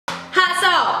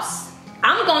sauce.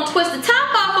 I'm gonna twist the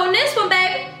top off on this one,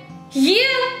 baby.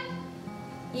 Yeah.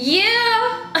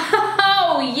 Yeah.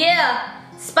 Oh yeah.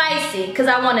 Spicy, cause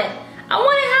I want it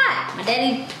hot. My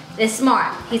daddy is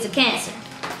smart. He's a Cancer.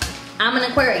 I'm an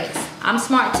Aquarius. I'm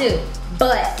smart too.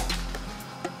 But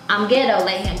I'm ghetto,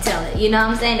 let him tell it. You know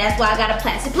what I'm saying? That's why I got a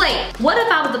plastic plate. What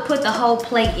if I was to put the whole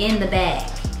plate in the bag?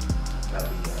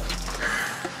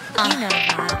 You know the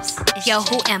vibes. Yo,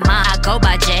 who am I? I go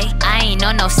by J. I ain't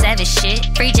on no savage shit.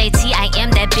 Free JT, I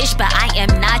am that bitch, but I am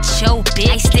not your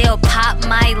bitch. I still pop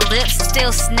my lips,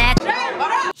 still snack.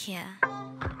 Yeah.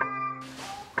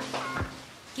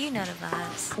 You know the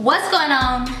vibes. What's going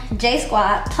on, J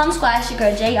Squad? Plum Squad, it's your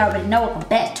girl J. You already know. Welcome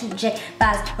back to J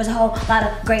Vibes. There's a whole lot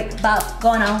of great vibes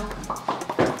going on.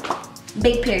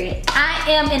 Big period. I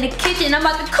am in the kitchen. I'm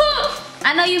about to cook.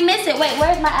 I know you miss it. Wait,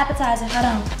 where's my appetizer? Hold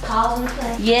on. Pause and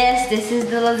play. Yes, this is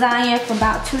the lasagna from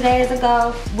about 2 days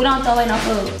ago. We don't throw away no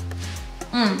food.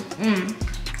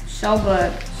 So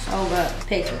good. So good.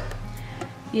 Pick it.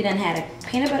 You done had a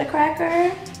peanut butter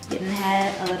cracker. You done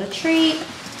had a little treat.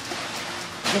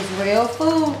 It's real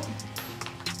food.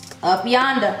 Up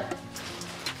yonder.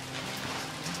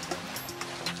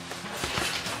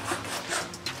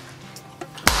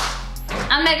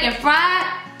 I'm making fried,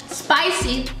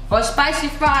 spicy, or spicy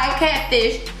fried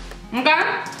catfish. Okay?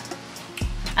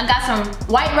 I got some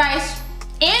white rice,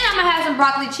 and I'm gonna have some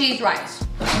broccoli cheese rice.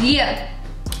 Yeah.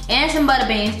 And some butter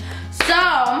beans.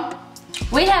 So,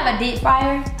 we have a deep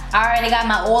fryer. I already got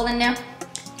my oil in there,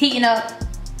 heating up.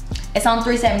 It's on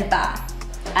 375.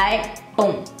 Alright,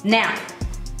 boom. Now,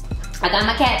 I got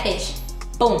my catfish.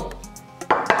 Boom.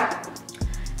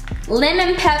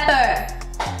 Lemon pepper.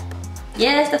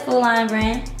 Yeah, that's the full line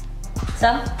brand.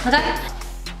 So, okay.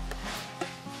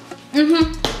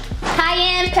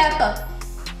 Cayenne pepper.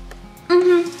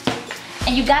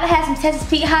 And you gotta have some Texas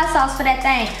Pete hot sauce for that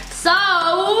thing. So,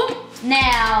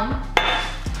 now,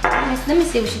 let me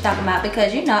see what she's talking about,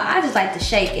 because you know, I just like to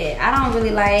shake it. I don't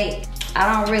really like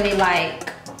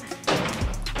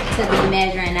to be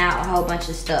measuring out a whole bunch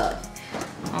of stuff.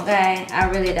 Okay, I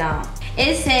really don't.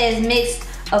 It says mix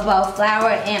of both flour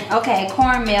and, okay,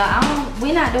 cornmeal.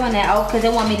 We're not doing that, because they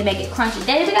want me to make it crunchy.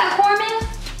 Daddy, we got cornmeal?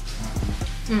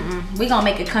 We gonna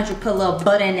make it crunchy, put a little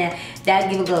butter in there. That'll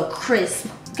give it a little crisp.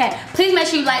 Okay, please make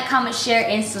sure you like, comment, share,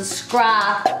 and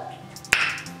subscribe.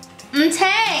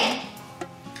 Okay.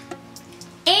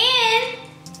 And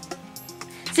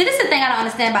see, this is the thing I don't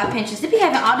understand about Pinterest. They be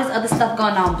having all this other stuff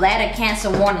going on, bladder cancer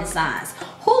warning signs.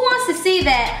 Who wants to see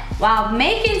that while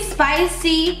making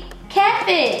spicy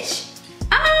catfish?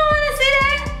 I don't want to see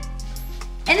that.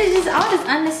 And it's just all this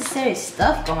unnecessary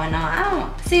stuff going on. I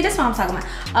don't, see, that's what I'm talking about.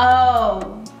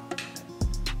 Oh,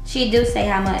 she do say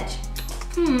how much.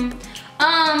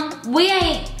 We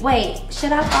ain't, wait,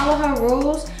 should I follow her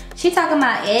rules? She talking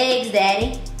about eggs,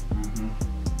 Daddy.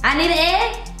 I need an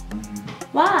egg?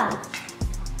 Why?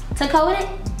 To coat it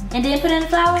and then put it in the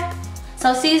flour?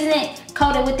 So season it,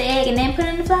 coat it with the egg, and then put it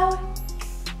in the flour?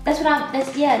 That's what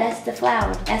that's the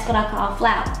flour. That's what I call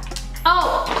flour.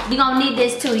 Oh, you're gonna need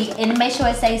this too, and make sure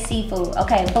it says seafood.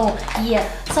 Okay, boom, yeah.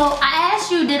 So I asked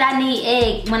you, did I need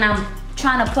egg when I'm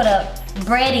trying to put a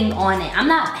breading on it? I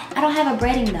don't have a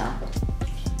breading though.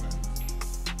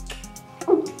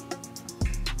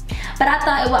 But I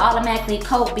thought it would automatically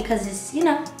coat because it's, you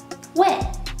know,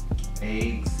 wet.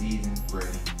 Egg, seasoned,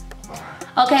 breading.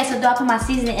 Okay, so do I put my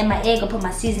seasoning in my egg or put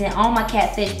my seasoning on my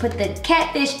catfish? Put the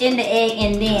catfish in the egg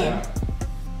and then. Yeah.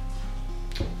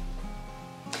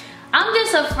 I'm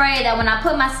just afraid that when I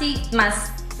put my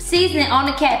seasoning on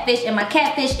the catfish and my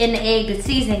catfish in the egg, the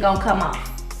seasoning gonna come off.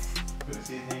 Put the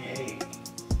seasoning in the egg.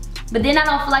 But then I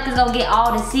don't feel like it's gonna get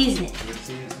all the seasoning. Put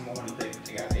seasoning some more and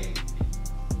take out the egg.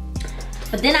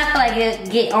 But then I feel like it'll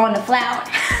get on the flour.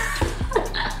 2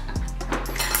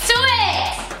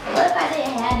 eggs! What if I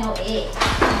didn't have no egg?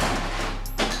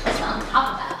 That's what I'm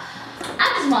talking about. I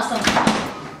just want some.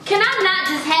 Can I not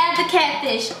just have the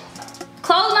catfish?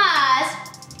 Close my eyes.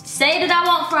 Say that I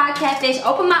want fried catfish,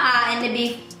 open my eye, and it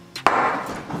be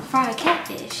fried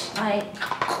catfish. Like,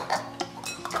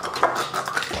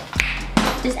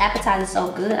 this appetizer is so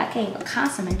good, I can't even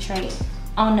concentrate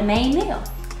on the main meal.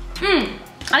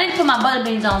 I need to put my butter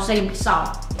beans on so they can be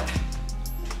soft.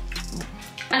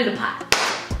 I need a pot.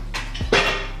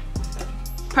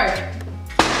 Perfect.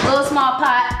 A little small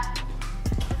pot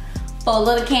for a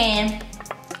little can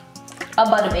of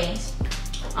butter beans.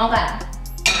 Okay.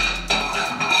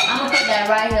 I'm gonna put that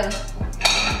right here.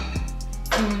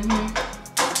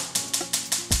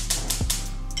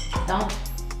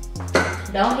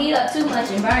 Don't heat up too much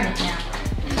and burn it now.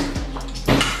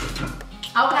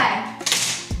 Okay.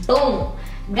 Boom.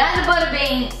 Got the butter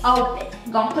bean open.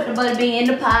 Gonna put the butter bean in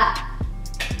the pot.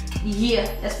 Yeah,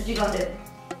 that's what you're gonna do.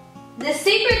 The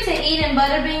secret to eating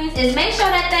butter beans is make sure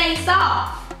that thing's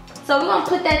soft. So we're gonna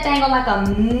put that thing on like a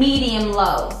medium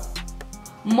low.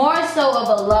 More so of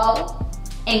a low.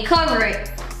 And cover it.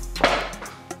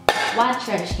 Why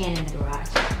trash can in the garage?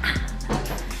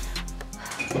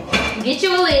 Get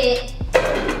you a lid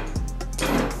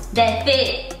that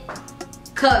fit.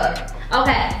 Cover.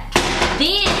 Okay.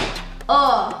 Then,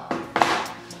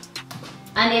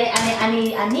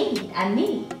 I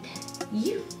need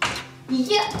you.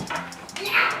 Yeah.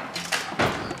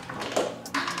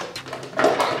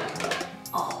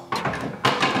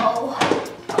 Oh.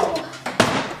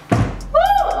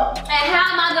 Woo! And how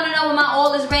am I gonna know when my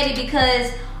oil is ready?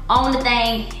 Because on the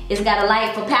thing, it's got a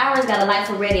light for power, it's got a light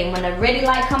for ready. And when the ready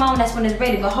light come on, that's when it's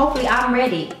ready. But hopefully I'm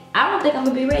ready. I don't think I'm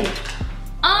gonna be ready.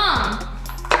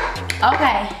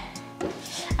 Okay.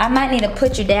 I might need to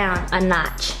put you down a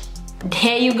notch.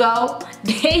 There you go.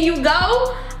 There you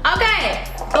go. Okay.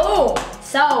 Oh,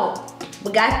 so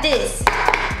we got this.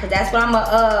 Cause that's what I'm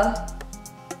gonna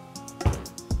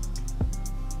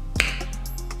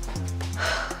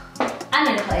I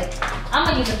need a plate. I'm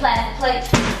gonna use a plastic plate.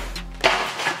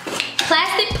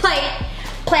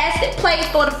 Plastic plate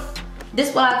for the, this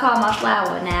is what I call my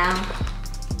flour now.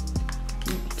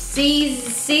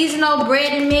 Seasonal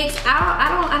bread and mix.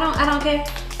 I don't care.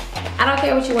 I don't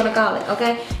care what you want to call it,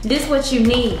 okay? This is what you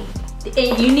need.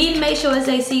 And you need to make sure it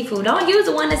say seafood. Don't use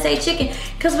the one that say chicken,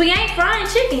 cause we ain't frying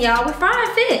chicken, y'all. We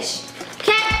frying fish.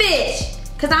 Catfish.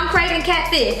 Cause I'm craving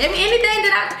catfish. I mean, anything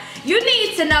that you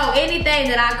need to know anything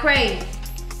that I crave.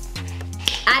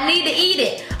 I need to eat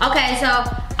it. Okay, so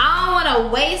I don't wanna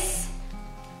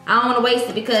waste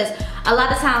it because a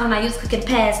lot of times when I used to cook in the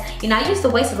past, you know, I used to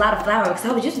waste a lot of flour because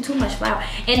I was using too much flour.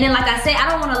 And then like I said, I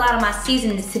don't want a lot of my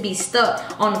seasonings to be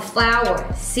stuck on the flour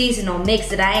seasonal mix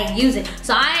that I ain't using.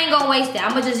 So I ain't gonna waste it.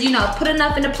 I'm gonna just, you know, put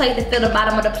enough in the plate to fill the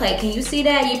bottom of the plate. Can you see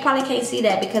that? You probably can't see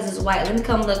that because it's white. Let me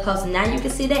come a little closer. Now you can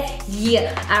see that?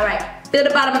 Yeah, all right. Fill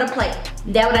the bottom of the plate.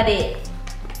 That's what I did.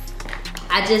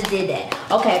 I just did that.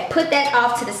 Okay, put that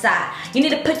off to the side. You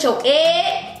need to put your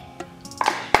egg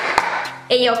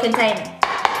in your container.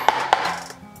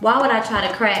 Why would I try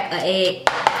to crack an egg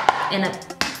in a,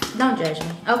 don't judge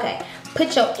me. Okay,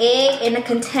 put your egg in a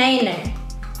container.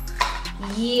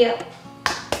 Yeah.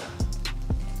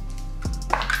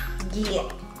 Yeah.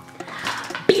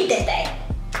 Beat that thing.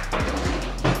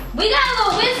 We got a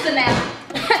little whisker now.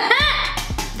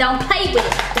 Don't play with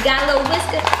it. We got a little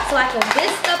whisker so I can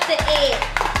whisk up the egg.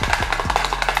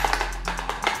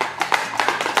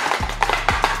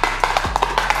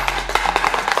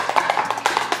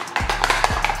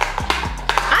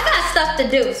 Stuff to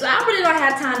do, so I really don't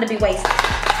have time to be wasted.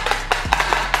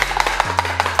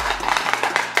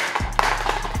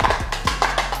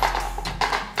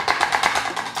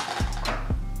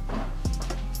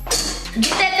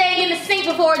 Get that thing in the sink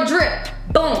before it drip.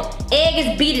 Boom, egg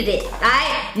is beaten it. All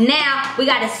right, now we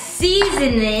gotta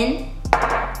season in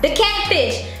the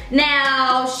catfish.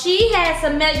 Now she has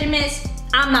some measurements.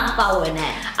 I'm not following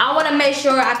that. I want to make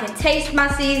sure I can taste my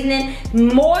seasoning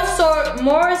more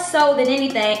so than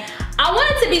anything. I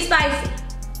want it to be spicy.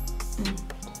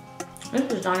 This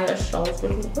lasagna is so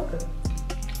freaking good.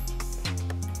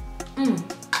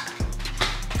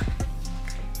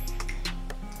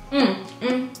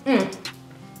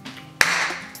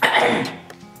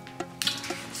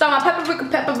 So my paprika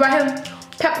pepper right here.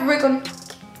 Paprika.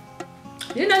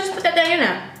 You know, just put that thing in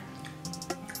there.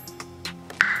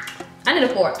 I need a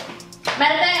fork.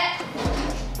 Matter of fact,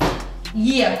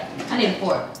 yeah, I need a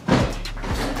fork.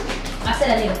 I said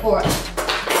I need a fork.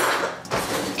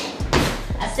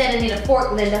 I said I need a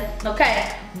fork, Linda.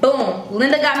 Okay, boom.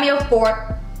 Linda got me a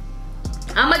fork.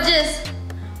 I'ma just,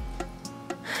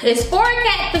 it's 4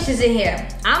 catfishes in here.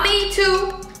 I'ma eat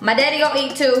 2. My daddy gonna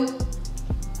eat 2.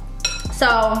 So,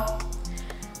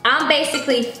 I'm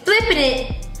basically flipping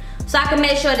it so I can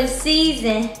make sure the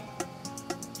season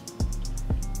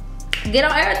get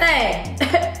on everything.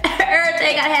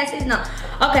 Everything gotta have season on.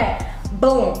 Okay,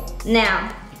 boom.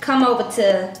 Now, come over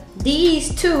to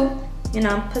these 2. You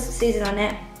know, put some season on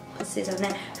that. Put season on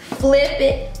that. Flip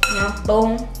it. You know,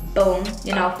 boom, boom.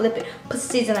 You know, flip it. Put some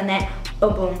season on that.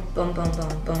 Boom, boom, boom, boom, boom,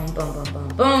 boom, boom, boom, boom,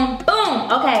 boom,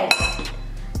 boom. Okay.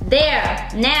 There.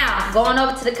 Now, going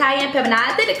over to the cayenne pepper. Now,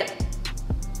 I think the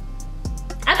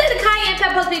cayenne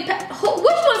pepper supposed to be.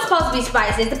 Which one's supposed to be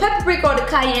spicy? Is the paprika or the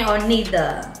cayenne or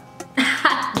neither?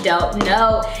 I don't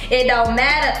know. It don't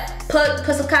matter. Put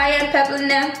some cayenne pepper in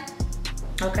there.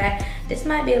 Okay. This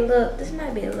might be a little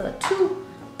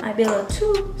might be a little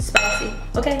too spicy.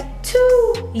 Okay,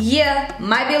 yeah,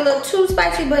 might be a little too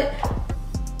spicy, but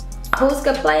who's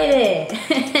complaining?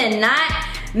 Not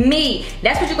me.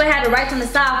 That's what you're gonna have the rice on the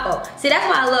side for. See, that's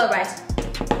why I love rice.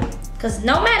 Cause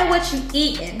no matter what you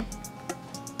eating,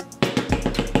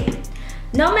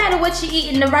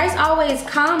 the rice always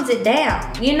calms it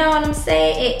down. You know what I'm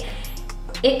saying?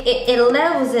 It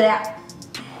levels it out.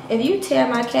 If you tear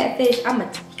my catfish, I'ma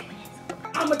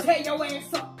tear your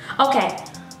ass up. Okay,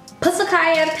 put some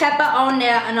cayenne pepper on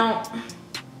there and on.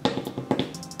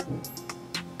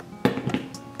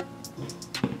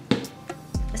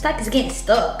 It's like it's getting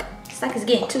stuck. It's like it's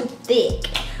getting too thick.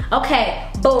 Okay,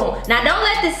 boom. Now don't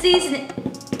let the seasoning,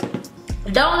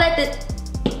 don't let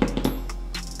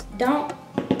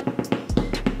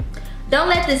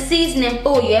the seasoning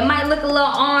fool you. It might look a little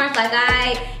orange, like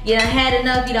you done had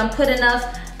enough, you done put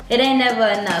enough. It ain't never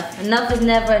enough. Enough is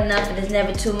never enough, and it's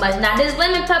never too much. Now this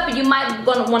lemon pepper, you might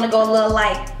wanna go a little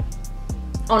light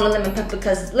on the lemon pepper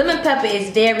because lemon pepper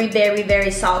is very, very,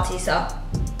 very salty. So,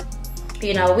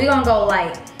 you know, we're gonna go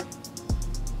light.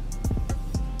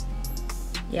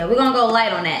 Yeah, we're gonna go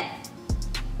light on that.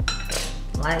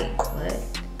 Light, what?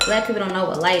 Black people don't know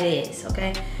what light is,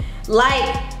 okay?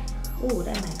 Light. Ooh,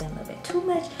 that might have been a little bit too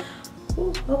much.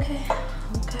 Ooh, okay.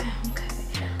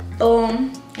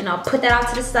 Boom. You know, put that out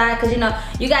to the side because, you know,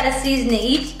 you gotta season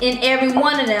each and every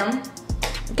one of them.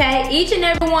 Okay, each and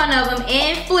every one of them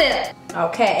and flip.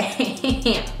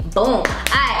 Okay. Boom. All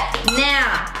right,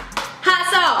 now, hot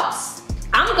sauce.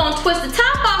 I'm gonna twist the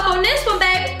top off on this one,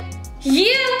 baby.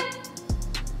 Yeah.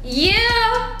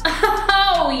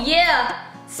 Oh, yeah.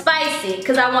 Spicy,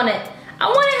 because I want it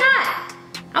hot.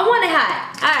 All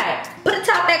right, put the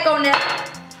top back on there.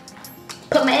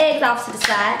 Put my eggs off to the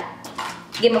side.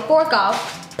 Get my fork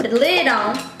off. Put the lid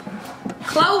on.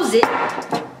 Close it.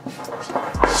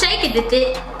 Shake it a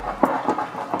bit.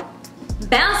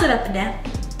 Bounce it up and down.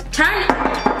 Turn it.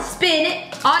 Spin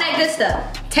it. All that good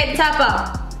stuff. Take the top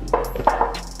off.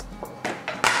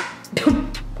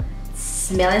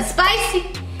 Smelling spicy.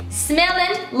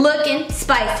 Smelling, looking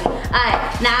spicy. All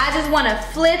right, now I just want to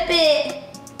flip it.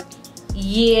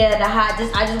 Yeah,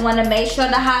 I just want to make sure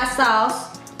the hot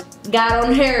sauce got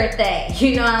on everything.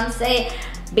 You know what I'm saying?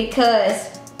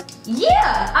 Because,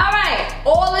 yeah, all right,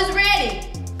 oil is ready.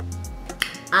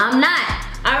 I'm not.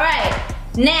 All right,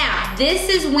 now this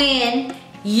is when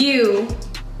you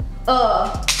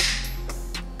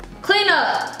clean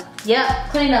up. Yep,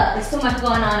 clean up. There's too much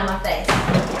going on in my face.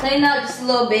 Clean up just a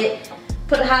little bit.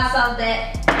 Put the hot sauce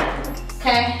back.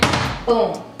 Okay,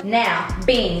 boom. Now,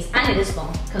 beans. I need a spoon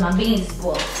because my beans is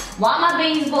boiling. While my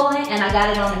beans boiling, and I got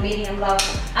it on the medium low,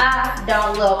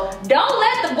 don't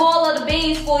let the boil of the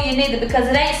beans fool you neither because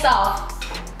it ain't soft.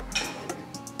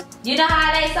 You know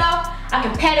how it ain't soft? I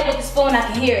can pat it with the spoon, I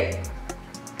can hear it.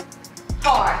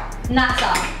 Hard, not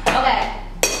soft. Okay,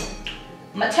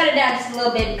 I'm gonna turn it down just a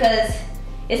little bit because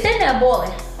it's in there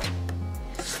boiling.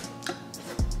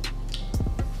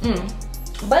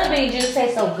 Butterbean juice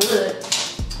tastes so good.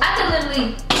 I could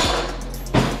literally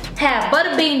have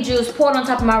butterbean juice poured on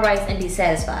top of my rice and be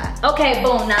satisfied. Okay,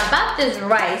 boom. Now about this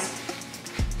rice.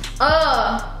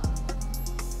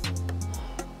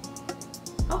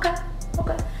 Okay.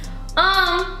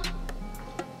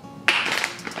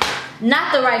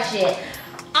 Not the rice yet.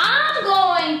 I'm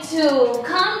going to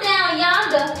come down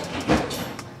yonder.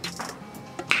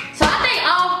 So I think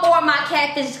all 4 of my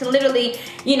catfish can literally,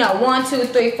 you know, 1, 2,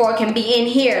 3, 4 can be in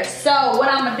here. So what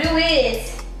I'm gonna do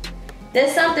is,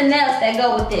 there's something else that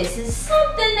go with this. It's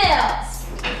something else.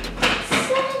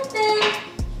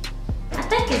 I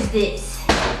think it's this.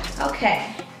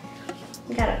 Okay.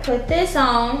 We gotta put this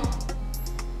on.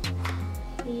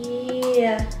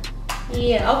 Yeah.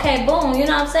 Okay, boom. You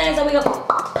know what I'm saying? So we gonna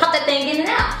pop that thing in and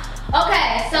out.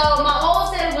 Okay, so my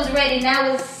old said it was ready.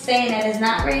 Now it's saying that it's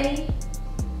not ready.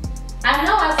 I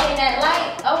know I say that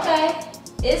light.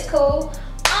 Okay, it's cool.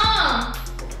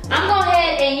 I'm going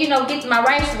ahead and, you know, get my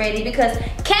rice ready because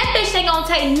catfish ain't gonna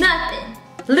take nothing.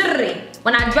 Literally,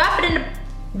 when I drop it in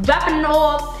the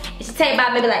oil, it should take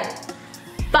about maybe like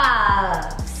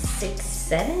 5, 6,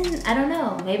 7. I don't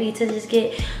know. Maybe to just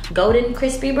get golden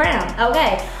crispy brown.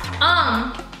 Okay.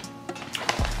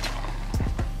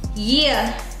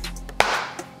 Yeah.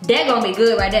 That gonna be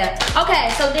good right there. Okay,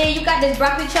 so then you got this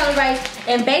broccoli cheddar rice,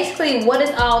 and basically what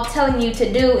it's all telling you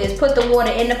to do is put the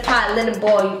water in the pot, let it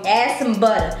boil. You add some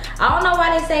butter. I don't know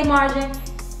why they say margarine.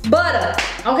 Butter,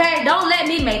 okay? Don't let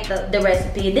me make the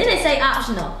recipe. Then it say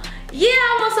optional. Yeah,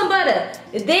 I want some butter.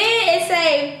 Then it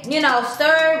say, you know,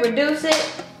 stir, reduce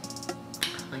it.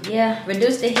 Yeah,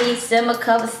 reduce the heat, simmer,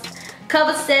 cover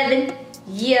 7.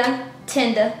 Yeah,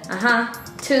 tender,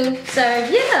 2. 2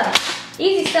 serves. Yeah,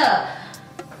 easy stuff.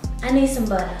 I need some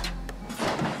butter.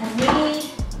 I need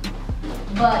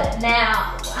butter.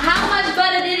 Now, how much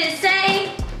butter did it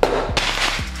say?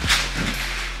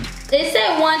 It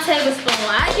said 1 tablespoon.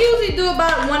 I usually do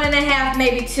about 1.5,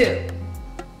 maybe 2.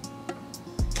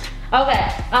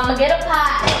 Okay, I'm gonna get a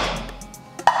pot.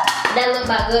 That look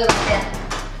about good right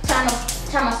there.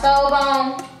 Turn my stove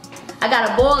on. I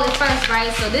gotta boil it first,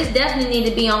 right? So this definitely need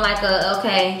to be on like a,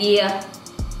 okay, yeah,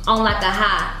 on like a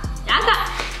high. I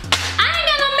ain't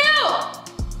got no milk.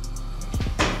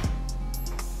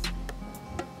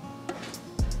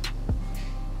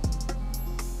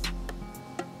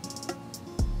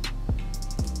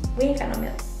 We ain't got no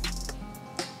milk.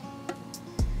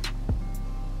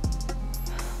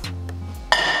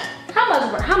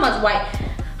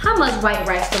 How much white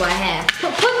rice do I have?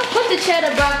 Put the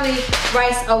cheddar broccoli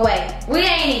rice away. We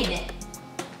ain't eating it.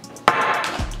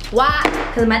 Why?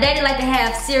 Because my daddy like to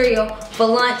have cereal for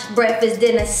lunch, breakfast,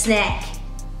 dinner, snack,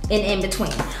 and in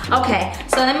between. Okay,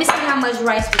 so let me see how much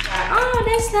rice we got. Oh,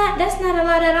 that's not a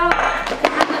lot at all. Look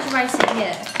at how much rice in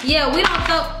here. Yeah, we don't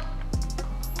throw.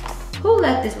 Who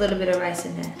left this little bit of rice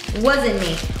in there? It wasn't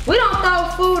me. We don't throw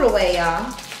food away,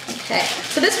 y'all. Okay,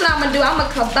 so this is what I'm gonna do. I'm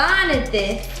gonna combine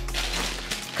this.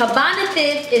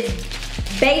 Combinative is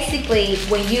basically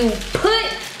when you put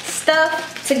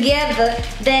stuff together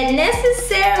that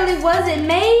necessarily wasn't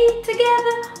made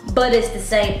together, but it's the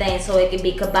same thing, so it can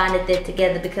be combinative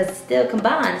together because it's still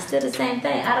combined. It's still the same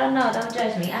thing. I don't know. Don't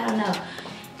judge me. I don't know.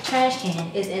 Trash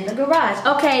can is in the garage.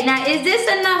 Okay, now is this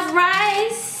enough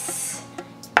rice?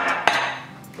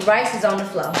 Rice is on the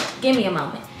floor. Give me a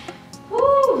moment.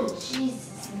 Woo,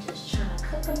 Jesus. I'm just trying to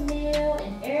cook a meal,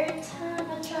 and every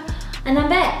time I try. And I'm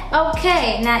back.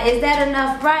 Okay, now is that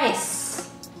enough rice?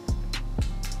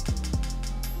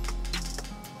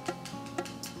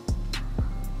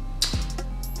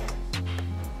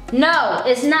 No,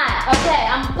 it's not. Okay,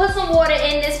 I'm gonna put some water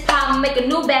in this pot. I'm gonna make a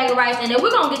new bag of rice, and then we're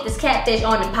gonna get this catfish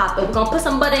on and pop it. We're gonna put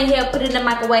some butter in here, put it in the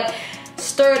microwave,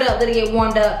 stir it up, let it get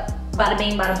warmed up. Bada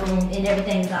bing, bada boom, and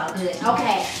everything's all good.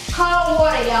 Okay, cold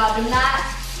water, y'all. Do not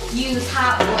use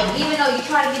hot water. Even though you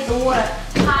try to get the water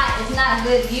hot, it's not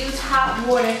good. Use hot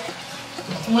water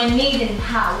when needing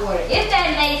hot water. If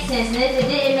that makes sense, and if it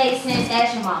didn't make sense,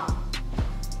 ask your mom.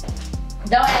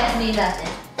 Don't ask me nothing.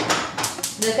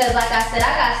 Because like I said,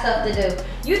 I got stuff to do.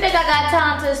 You think I got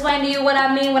time to explain to you what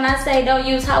I mean when I say don't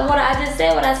use hot water? I just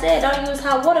said what I said. Don't use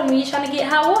hot water when you're trying to get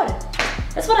hot water.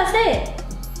 That's what I said.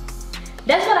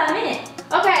 That's what I meant.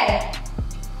 Okay.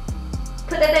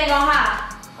 Put that thing on high.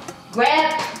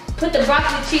 Put the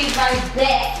broccoli cheese rice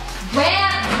back.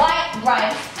 Grab white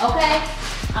rice, okay?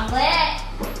 I'm glad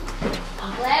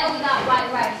we got white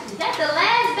rice. Is that the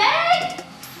last bag?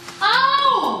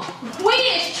 Oh, we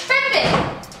is tripping.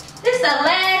 This is the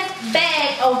last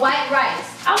bag of white rice.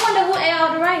 I wonder who ate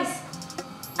all the rice.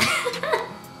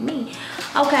 Me.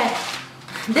 Okay.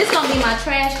 This is gonna be my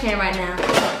trash can right now.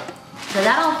 Cause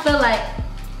I don't feel like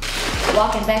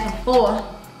walking back and forth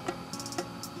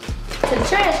to the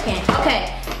trash can.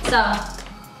 Okay, so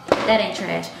that ain't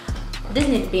trash. This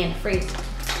needs to be in the freezer.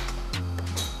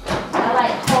 I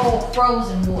like cold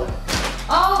frozen water.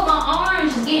 Oh, my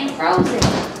orange is getting frozen.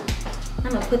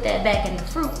 I'm gonna put that back in the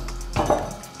fruit.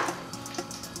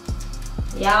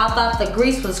 Y'all thought the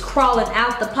grease was crawling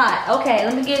out the pot. Okay,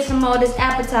 let me get some more of this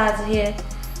appetizer here.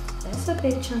 That's a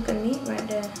big chunk of meat right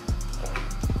there.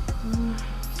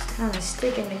 It's kind of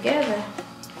sticking together.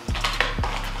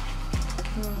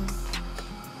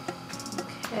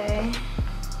 Okay.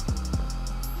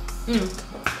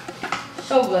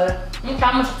 So good. Okay, I'm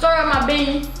gonna stir up my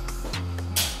beans.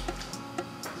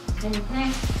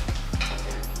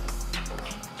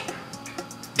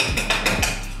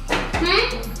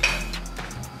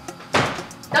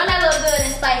 Don't that look good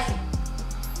and spicy?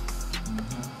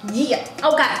 Yeah.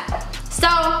 Okay. So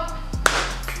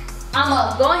I'm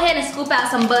gonna go ahead and scoop out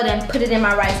some butter and put it in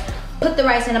my rice. Put the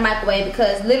rice in the microwave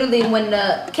because literally when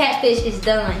the catfish is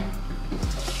done.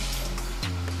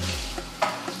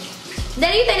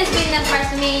 Then you think this big enough rice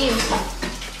for me and you?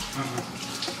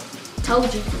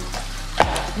 Told you.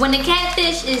 When the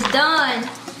catfish is done.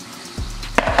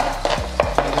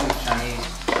 Chinese.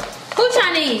 Who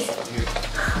Chinese? You.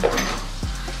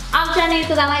 I'm Chinese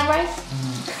because I like rice?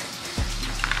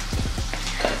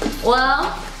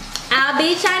 Well, I'll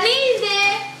be Chinese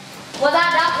then. Was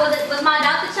my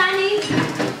doctor Chinese?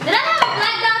 Did I have a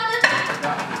black doctor?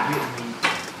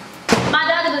 My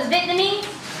doctor was Vietnamese?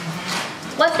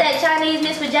 What's that, Chinese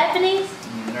mixed with Japanese?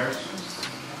 Nurse.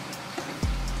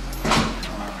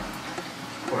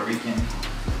 Puerto Rican.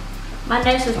 My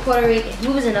nurse was Puerto Rican.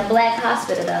 We was in a black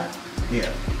hospital though.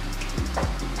 Yeah.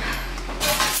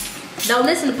 Don't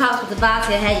listen to Pops with the vibes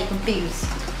here, have you confused.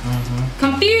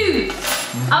 Confused.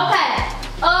 Okay.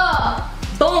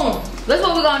 Boom. That's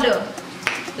what we're gonna do.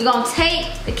 We're gonna take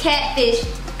the catfish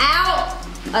out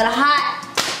of the hot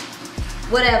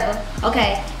whatever.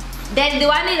 Okay. Daddy, do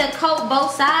I need to coat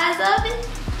both sides of it?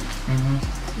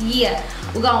 Yeah.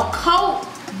 We're gonna coat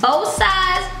both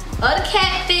sides of the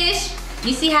catfish.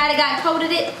 You see how they got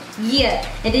coated it? Yeah.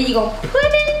 And then you're gonna put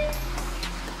it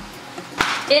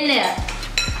in there.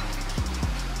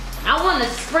 I wanna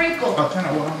sprinkle. Oh, turn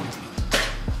it on.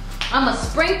 I'm gonna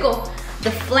sprinkle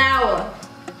the flour,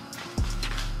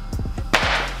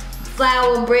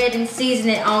 bread, and season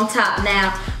it on top.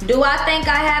 Now, do I think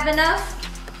I have enough?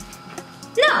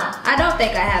 No, I don't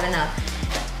think I have enough.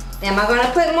 Am I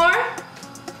gonna put more?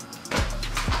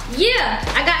 Yeah,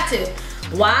 I got to.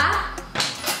 Why?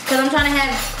 Because I'm trying to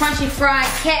have crunchy fried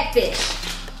catfish.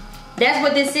 That's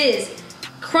what this is.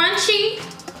 Crunchy,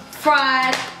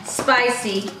 fried,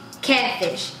 spicy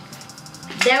catfish.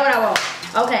 That's what I want.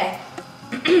 Okay.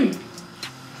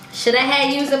 Should I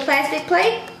have used a plastic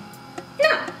plate?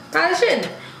 No, probably shouldn't.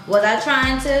 Was I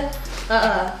trying to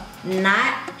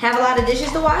not have a lot of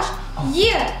dishes to wash?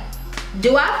 Yeah.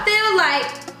 Do I feel like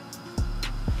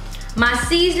my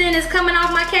seasoning is coming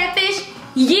off my catfish?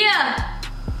 Yeah,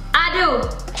 I do.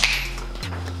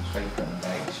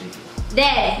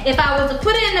 Daddy, if I was to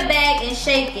put it in the bag and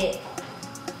shake it,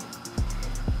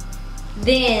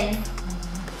 then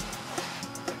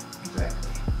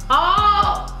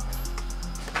all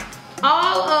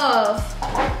of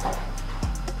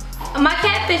my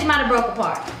catfish might have broke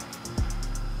apart.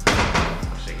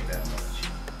 Shake it that much.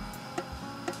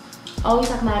 Oh, you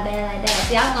talking about a bag like that?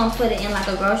 See, I was gonna put it in like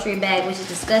a grocery bag, which is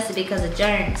disgusting because of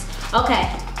germs. Okay.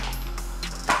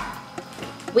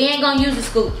 We ain't gonna use the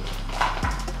scoop.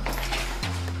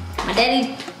 My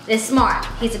daddy is smart.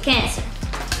 He's a Cancer.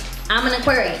 I'm an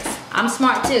Aquarius. I'm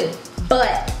smart too.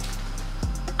 But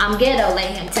I'm ghetto,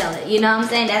 let him tell it. You know what I'm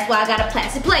saying? That's why I got a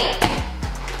plastic plate.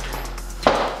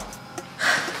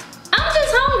 I'm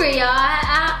just hungry, y'all.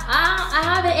 I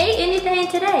haven't ate anything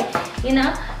today. You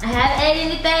know? I haven't ate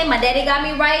anything. My daddy got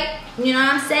me right. You know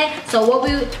what I'm saying? So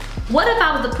what if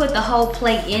I was to put the whole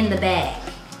plate in the bag?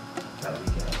 That would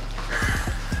be good.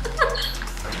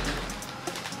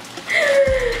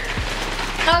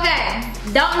 Okay.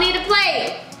 Don't need a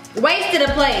plate. Wasted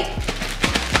a plate.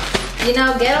 You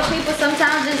know, ghetto people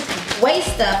sometimes just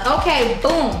waste stuff. Okay,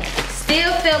 boom.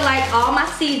 Still feel like all my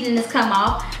seasoning has come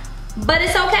off, but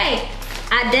it's okay.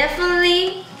 I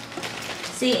definitely,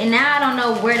 see, and now I don't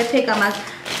know where to pick up my,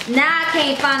 now I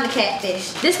can't find the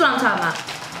catfish. This is what I'm talking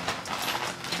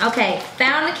about. Okay,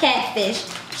 found the catfish,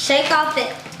 shake off the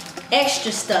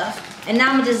extra stuff, and now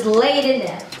I'm gonna just lay it in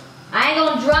there. I ain't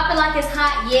gonna drop it like it's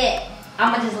hot yet.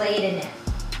 I'm gonna just lay it in there.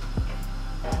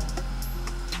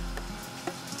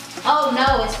 Oh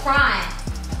no, it's frying.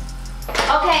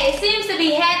 Okay, it seems to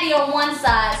be heavy on one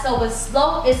side, so it's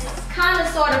slow. It's kind of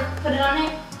sort of, put it on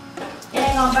there. It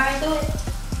ain't gonna burn through it.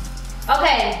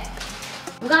 Okay,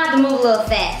 we're gonna have to move a little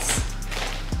fast.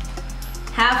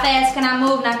 How fast can I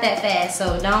move? Not that fast,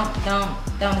 so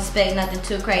don't expect nothing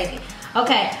too crazy.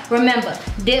 Okay, remember,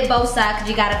 dip both sides because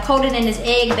you gotta coat it in this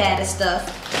egg batter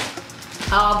stuff.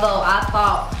 Although I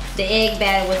thought the egg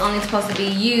batter was only supposed to be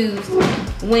used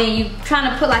when you trying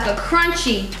to put like a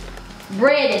crunchy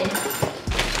bread in.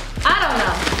 I don't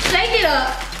know. Shake it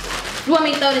up. You want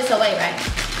me to throw this away, right?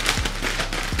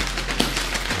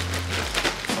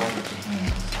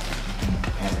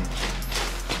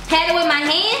 Pat it with my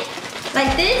hand?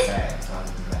 Like this?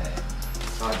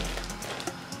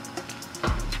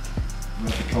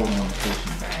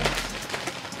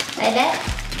 Like that?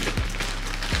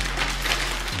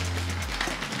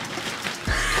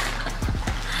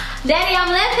 Daddy, I'm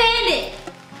left-handed.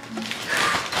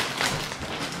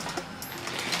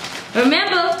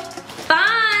 Remember,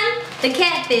 find the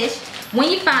catfish. When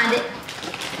you find it,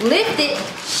 lift it,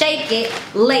 shake it,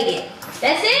 lay it.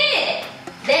 That's it.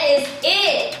 That is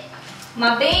it.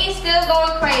 My bean's still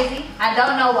going crazy. I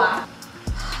don't know why.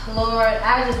 Lord,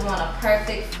 I just want a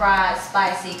perfect fried,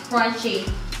 spicy, crunchy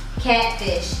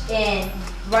catfish. And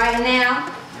right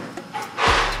now,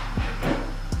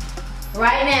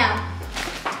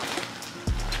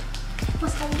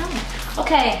 what's going on?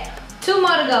 Okay, 2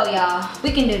 more to go, y'all.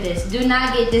 We can do this. Do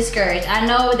not get discouraged. I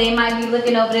know they might be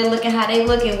looking over there, looking how they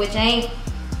looking, which ain't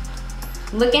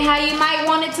looking how you might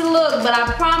want it to look, but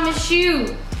I promise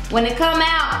you, when it come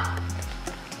out,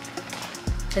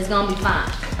 it's gonna be fine.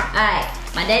 All right,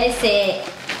 my daddy said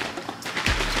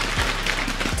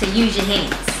to use your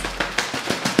hands.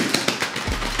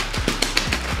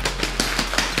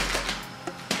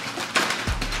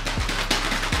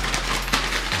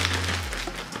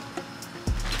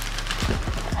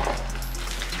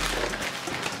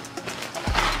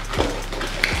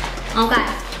 Okay,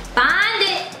 find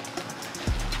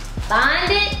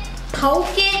it,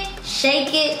 poke it,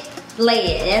 shake it,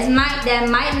 lay it. That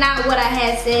might not what I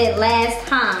had said last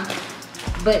time,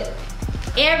 but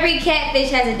every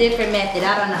catfish has a different method.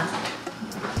 I don't know.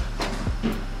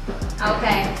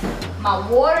 Okay, my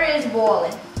water is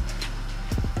boiling.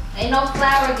 Ain't no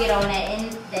flour get on that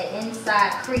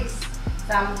inside crease,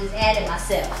 so I'm just add it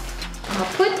myself. I'm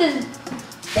gonna put this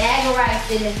bag of rice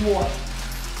in this water.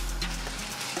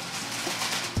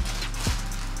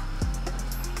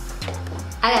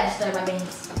 I gotta stir my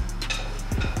beans.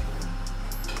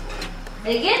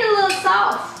 They're getting a little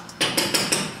soft,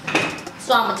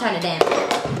 so I'm gonna turn it down.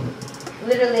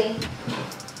 Literally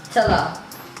to low.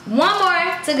 One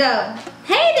more to go.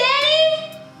 Hey,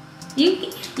 Daddy!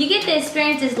 You get to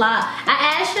experience this live.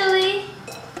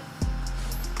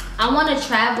 I want to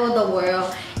travel the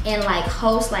world and like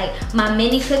host like my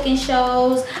mini cooking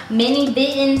shows, mini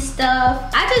bitten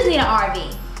stuff. I just need an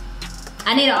RV.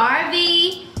 I need an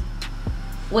RV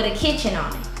with a kitchen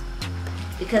on it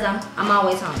because I'm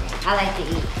always hungry. I like to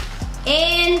eat.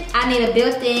 And I need a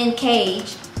built-in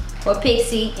cage for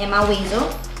Pixie and my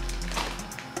weasel.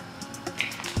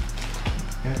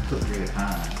 You have to cook 3 at a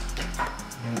time.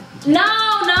 No.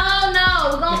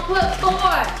 We're gonna put 4.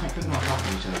 Can't put them on top of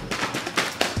each other.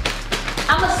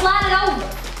 I'm gonna slide it over.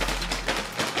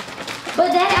 But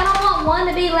Daddy, I don't want one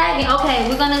to be lagging. Okay,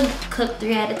 we're gonna cook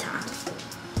 3 at a time.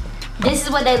 This is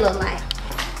what they look like.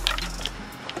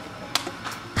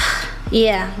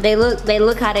 Yeah, they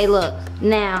look how they look.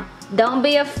 Now, don't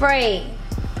be afraid.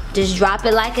 Just drop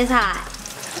it like it's hot.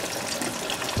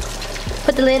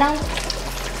 Put the lid on.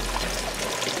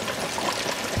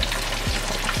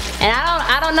 And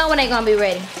I don't know when they're gonna be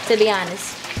ready, to be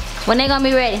honest. When they gonna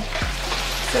be ready?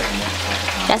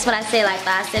 That's what I said, like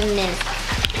 5-7 minutes.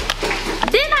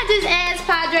 Didn't I just ask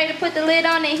Padre to put the lid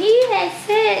on and he had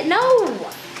said no?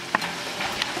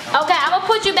 Okay, I'm gonna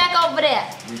put you back over there.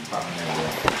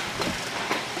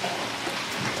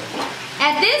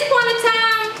 At this point in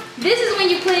time, this is when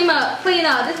you clean up.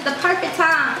 This is the perfect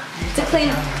time to clean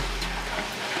up.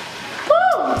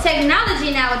 Woo!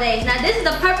 Technology nowadays. Now this is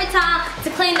the perfect time to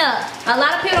clean up. A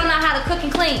lot of people don't know how to cook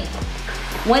and clean.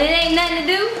 When it ain't nothing to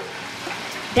do,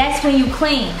 that's when you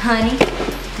clean, honey.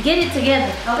 Get it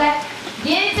together, okay?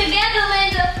 Get it together,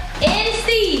 Linda and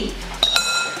Steve.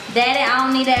 Daddy, I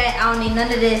don't need that. I don't need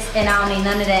none of this, and I don't need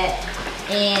none of that.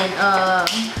 And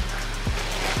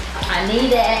I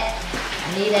need that.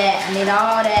 I need that. I need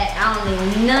all that. I don't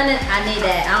need none of. I need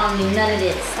that. I don't need none of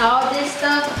this. All this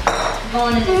stuff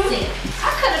going in the sink.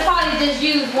 I could have probably just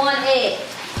used 1 egg.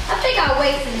 I think I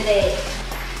wasted an egg.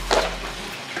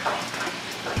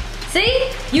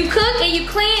 See? You cook and you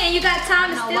clean and you got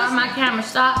time to still. Why my camera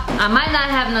stop? I might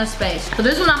not have enough space. So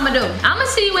this is what I'm gonna do. I'm gonna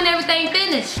see you when everything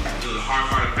finished. Do the hard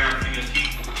part of crab peanut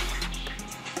teeth.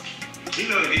 You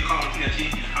know if you call it peanut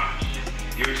teeth, you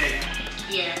irritate?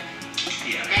 Yeah.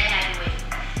 Yeah. That had to wait.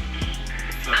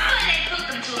 I feel like they cooked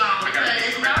them too long because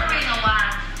there's no reason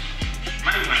why.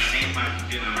 Might be my same time to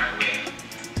do in the microwave.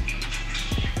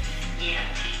 Yeah.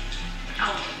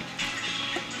 Oh.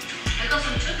 There goes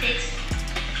some toothpicks.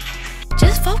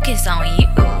 Just focus on you,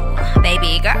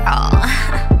 baby girl.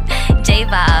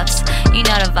 VibZ, you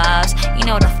know the vibes, you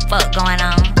know what the fuck going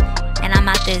on. And I'm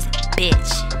out this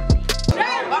bitch.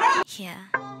 Yeah.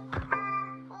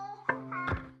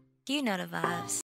 You know the vibes.